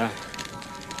together,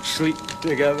 sleep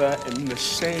together in the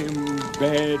same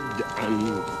bed,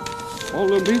 and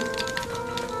follow me.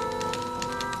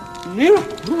 Neil,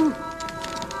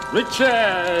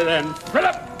 Richard and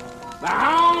Philip, the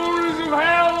hounds of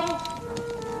hell.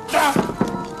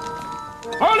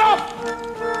 Hold up!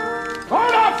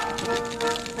 Hold up!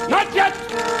 Not yet!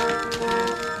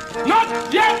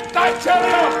 Not yet, I tell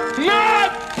you!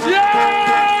 Not yet!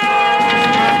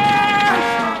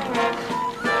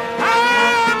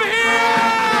 I'm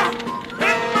here!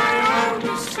 In my own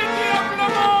city of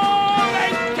Lamont!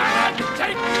 They cannot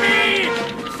take me!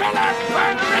 Philip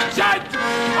and Richard!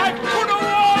 I put a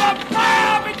wall of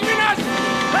fire between us!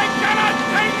 They cannot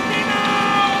take me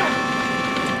now!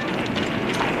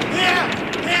 Here!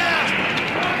 Here!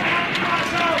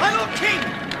 My Lord King!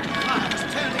 Fire has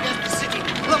turned against the city.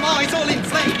 Lamont is all in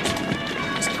flames.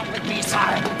 Come with me,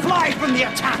 sire. Fly from the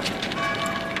attack.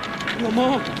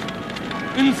 Lamont,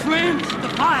 in flames? The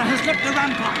fire has leapt the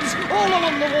ramparts, all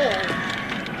along the wall.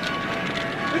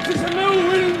 It is a new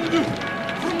wind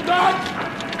from God.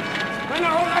 And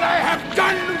all that I have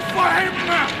done for him.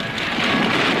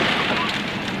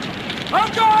 Oh,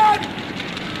 God!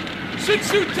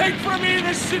 Since you take from me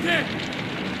the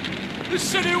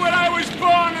city where I was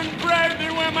born and bred,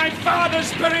 and where my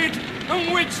father's buried,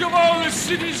 and which of all the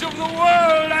cities of the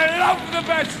world I love the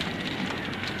best.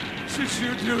 Since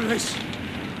you do this,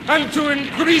 and to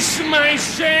increase my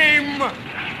shame,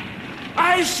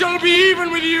 I shall be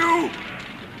even with you.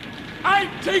 I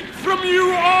take from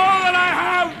you all that I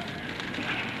have,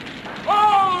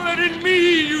 all that in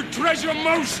me you treasure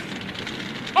most,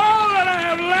 all that I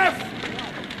have left.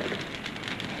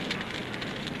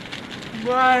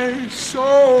 My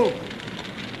soul,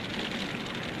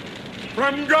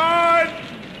 from God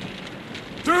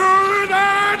to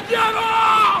the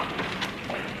devil!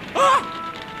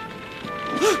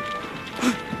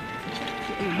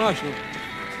 Marshal,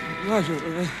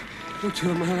 look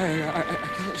to my leg. I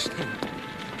can't stand.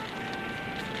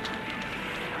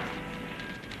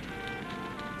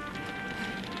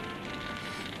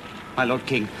 My Lord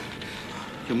King,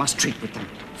 you must treat with them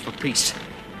for peace.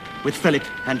 With Philip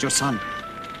and your son.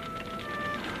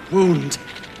 Wound.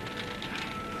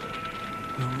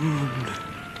 The wound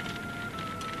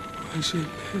was in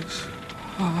his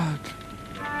heart.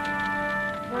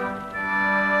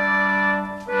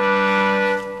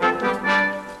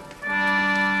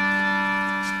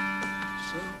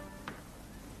 So,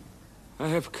 I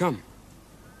have come.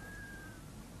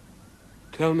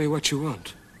 Tell me what you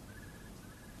want.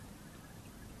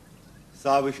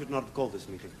 Sir, we should not have called this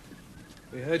meeting.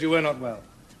 We heard you were not well.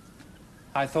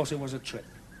 I thought it was a trick.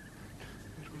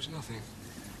 It was nothing.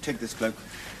 Take this cloak.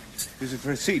 Use it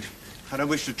for a seat. I don't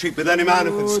wish to treat with any man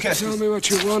who can scarcely... Tell me what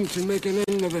you want and make an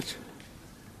end of it.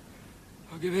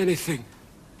 I'll give anything.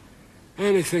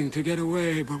 Anything to get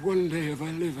away, but one day if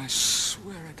I live, I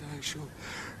swear it, I shall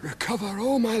recover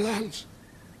all my lands.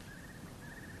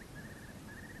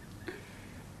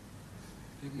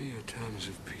 Give me your terms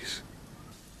of peace.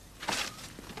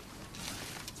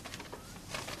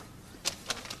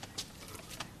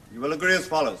 You will agree as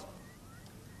follows.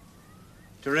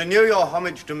 To renew your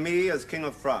homage to me as King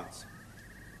of France.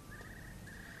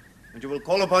 And you will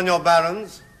call upon your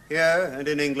barons, here and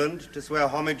in England, to swear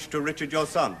homage to Richard your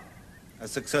son,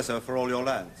 as successor for all your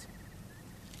lands.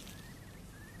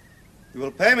 You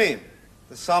will pay me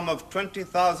the sum of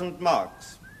 20,000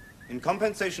 marks in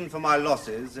compensation for my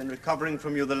losses in recovering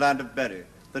from you the land of Berry,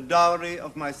 the dowry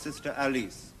of my sister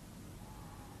Alice.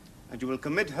 And you will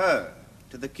commit her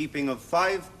to the keeping of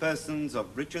 5 persons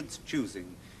of Richard's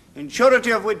choosing in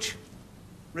surety of which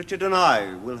Richard and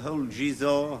I will hold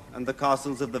Gisors and the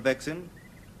castles of the Vexin,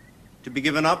 to be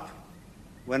given up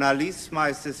when Alice,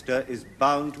 my sister, is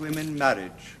bound to him in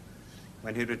marriage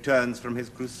when he returns from his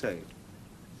crusade.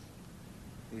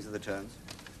 These are the terms.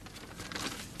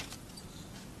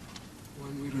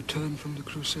 When we return from the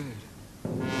crusade.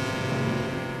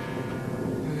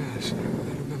 Yes, I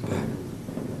remember.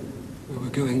 We were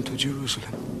going to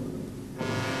Jerusalem.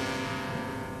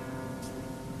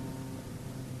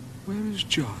 Where is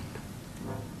John?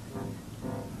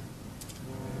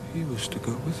 He was to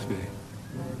go with me.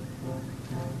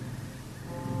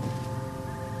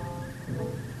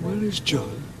 Where is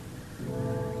John?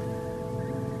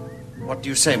 What do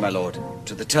you say, my lord,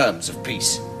 to the terms of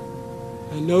peace?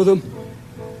 I know them.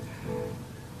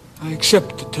 I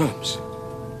accept the terms.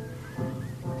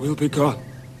 We'll be gone.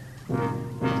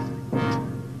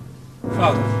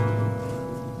 Father,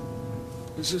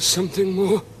 is there something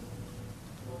more?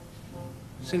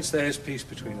 Since there is peace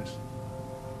between us,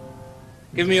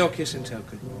 give me your kiss in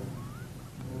token.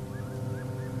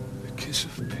 The kiss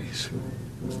of peace.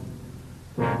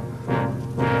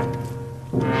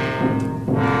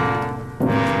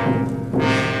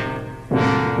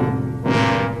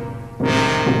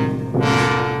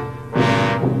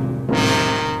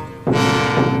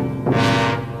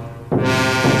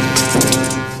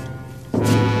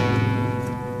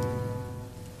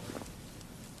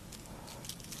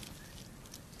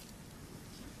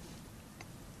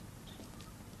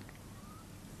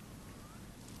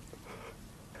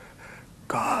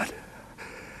 God,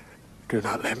 do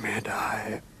not let me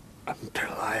die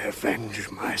until I avenge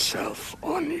myself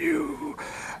on you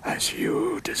as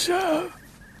you deserve.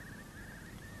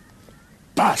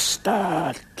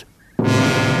 Bastard!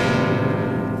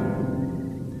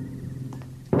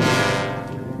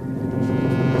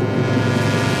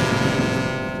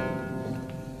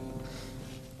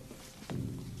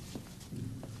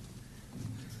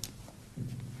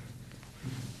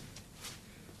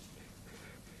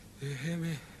 Do you hear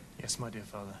me? Yes, my dear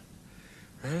father.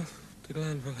 Well, to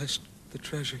Glanville has the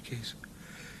treasure keys.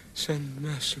 Send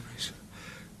mercenaries.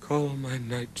 Call my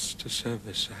knights to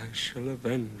service. I shall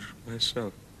avenge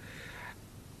myself.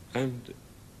 And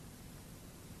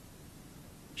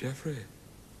Geoffrey,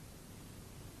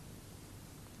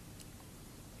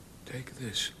 take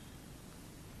this.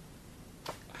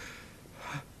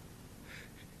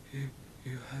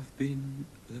 You have been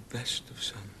the best of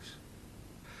sons.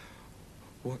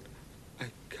 What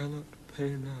I cannot pay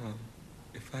now,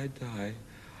 if I die,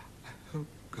 I hope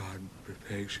God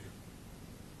repays you.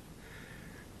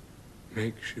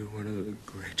 Makes you one of the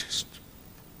greatest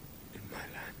in my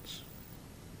lands.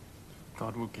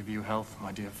 God will give you health,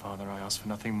 my dear father. I ask for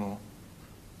nothing more.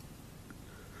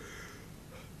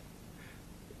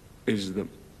 Is the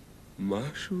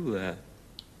Marshal there?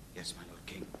 Yes, my Lord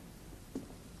King.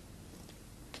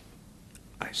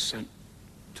 I sent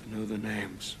to know the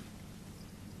names.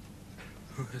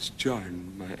 Who has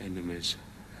joined my enemies?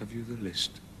 Have you the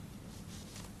list?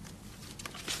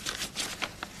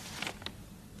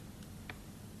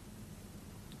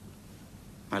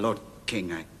 My Lord King,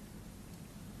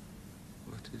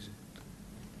 What is it?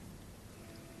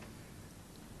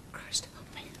 Christ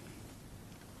help me.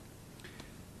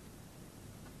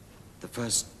 The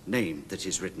first name that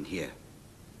is written here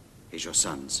is your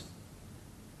son's,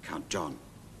 Count John.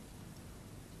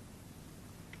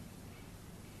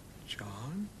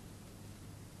 John?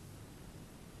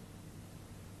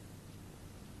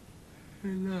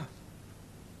 Enough.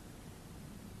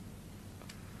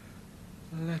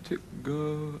 Let it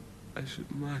go as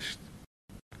it must.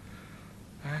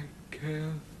 I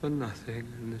care for nothing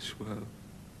in this world.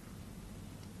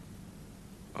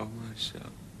 Or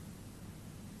myself.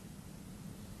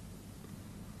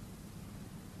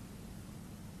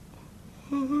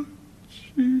 Oh,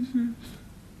 Jesus.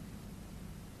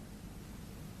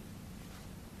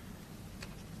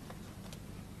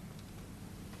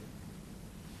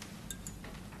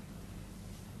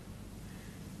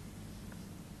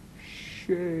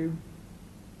 Shame.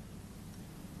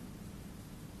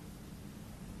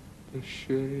 The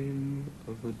shame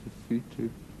of a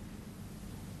defeated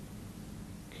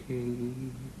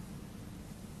king.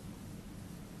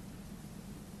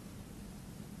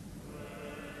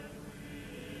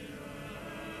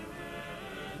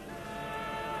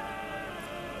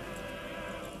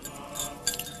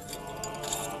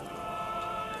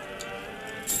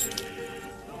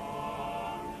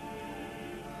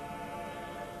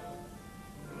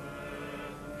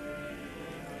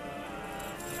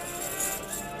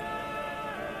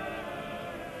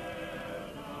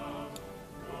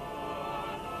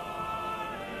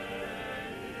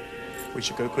 We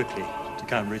should go quickly to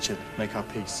Count Richard, make our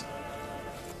peace.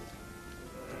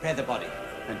 Prepare the body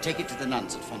and take it to the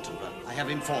nuns at Fontainebleau. I have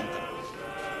informed them.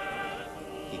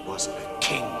 He wasn't a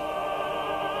king.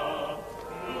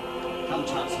 Come,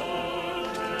 Chancellor.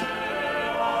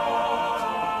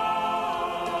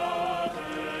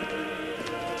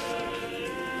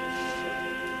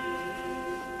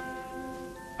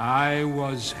 I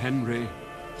was Henry,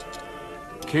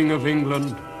 King of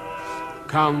England,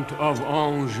 Count of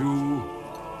Anjou,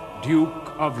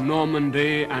 Duke of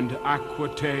Normandy and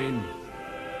Aquitaine.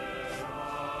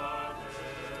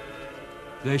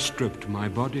 They stripped my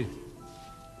body.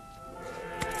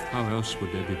 How else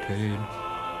would they be paid?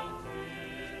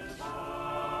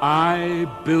 I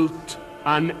built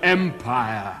an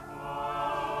empire.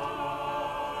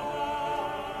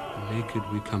 Naked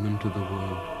we come into the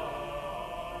world.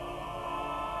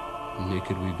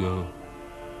 Naked we go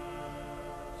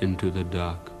into the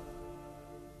dark.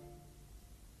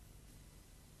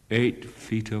 8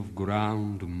 feet of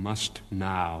ground must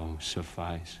now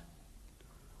suffice,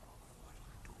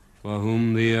 for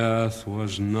whom the earth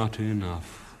was not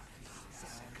enough.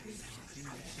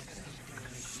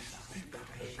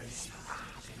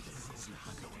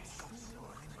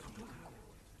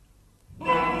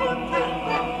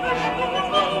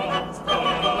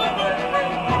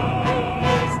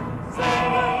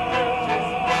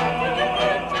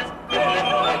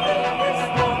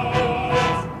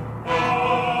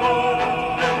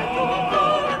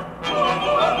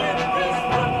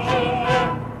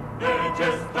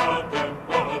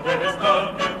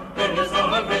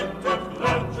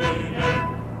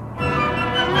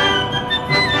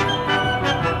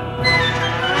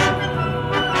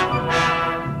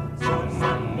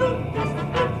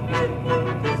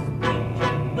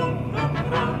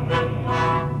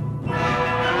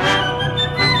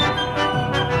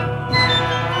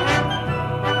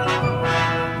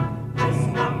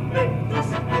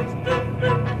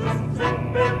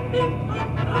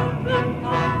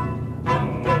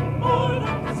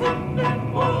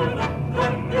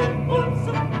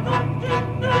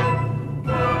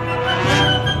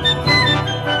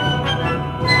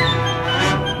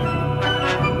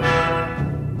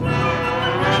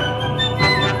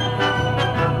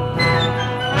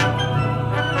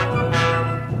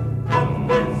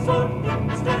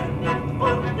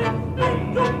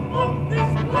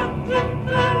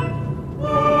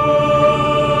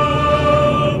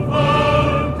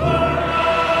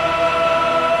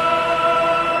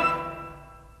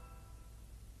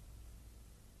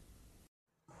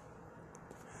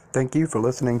 Thank you for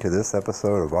listening to this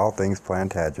episode of All Things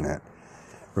Plantagenet.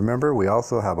 Remember, we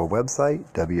also have a website,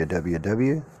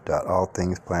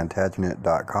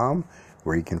 www.allthingsplantagenet.com,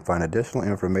 where you can find additional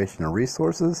information and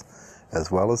resources, as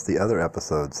well as the other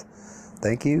episodes.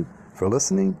 Thank you for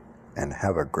listening, and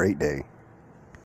have a great day.